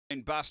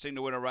been busting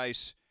to win a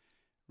race.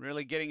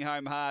 Really getting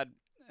home hard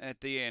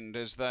at the end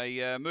as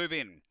they move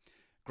in.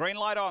 Green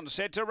light on,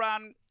 set to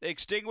run.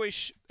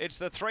 Extinguish. It's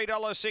the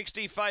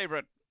 $3.60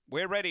 favourite.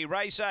 We're ready.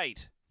 Race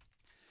 8.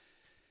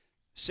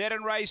 Set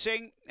and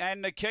racing,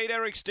 and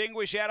Nikita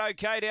Extinguish out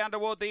okay down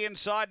toward the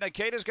inside.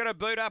 Nikita's going to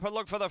boot up and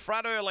look for the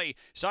front early.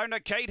 So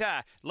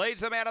Nikita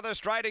leads them out of the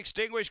straight.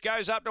 Extinguish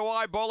goes up to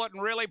eyeball it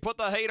and really put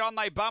the heat on.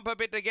 They bump a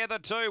bit together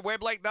too.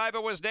 Weblek Nova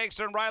was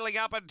next and railing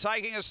up and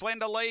taking a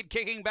slender lead,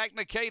 kicking back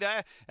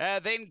Nikita.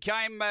 Then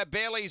came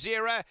Barely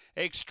Zera,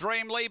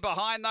 extremely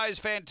behind those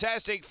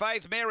fantastic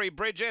Faith, Mary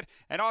Bridget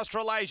and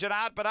Australasian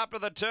Art, but up to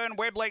the turn,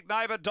 Weblek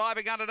Nova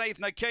diving underneath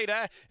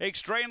Nikita.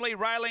 Extremely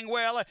railing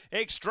well,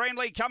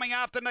 extremely coming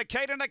after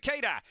Nikita.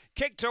 Nikita,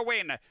 kick to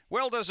win.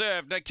 Well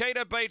deserved.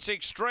 Nikita beats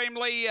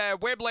extremely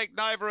Weblek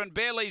Nova and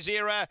Barely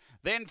Zera.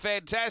 Then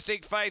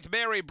fantastic Faith,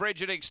 Mary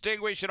Bridget,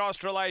 Extinguish and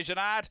Australasian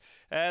Art.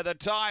 The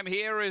time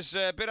here is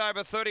a bit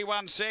over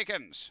 31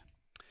 seconds.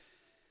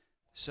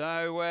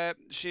 So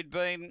she'd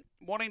been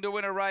wanting to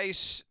win a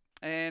race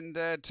and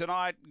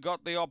tonight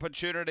got the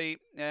opportunity.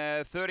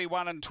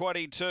 31 and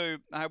 22,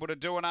 able to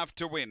do enough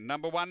to win.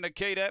 Number 1,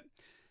 Nikita.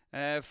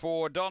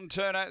 For Don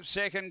Turner,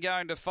 second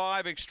going to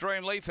 5,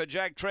 Extremely for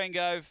Jack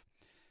Trengove,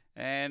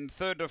 and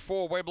third to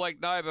 4, Weblek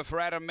Nova for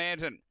Adam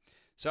Manton.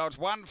 So it's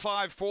 1,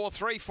 5, 4,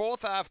 3,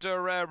 4th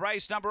after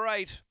race number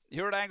 8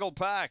 here at Angle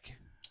Park.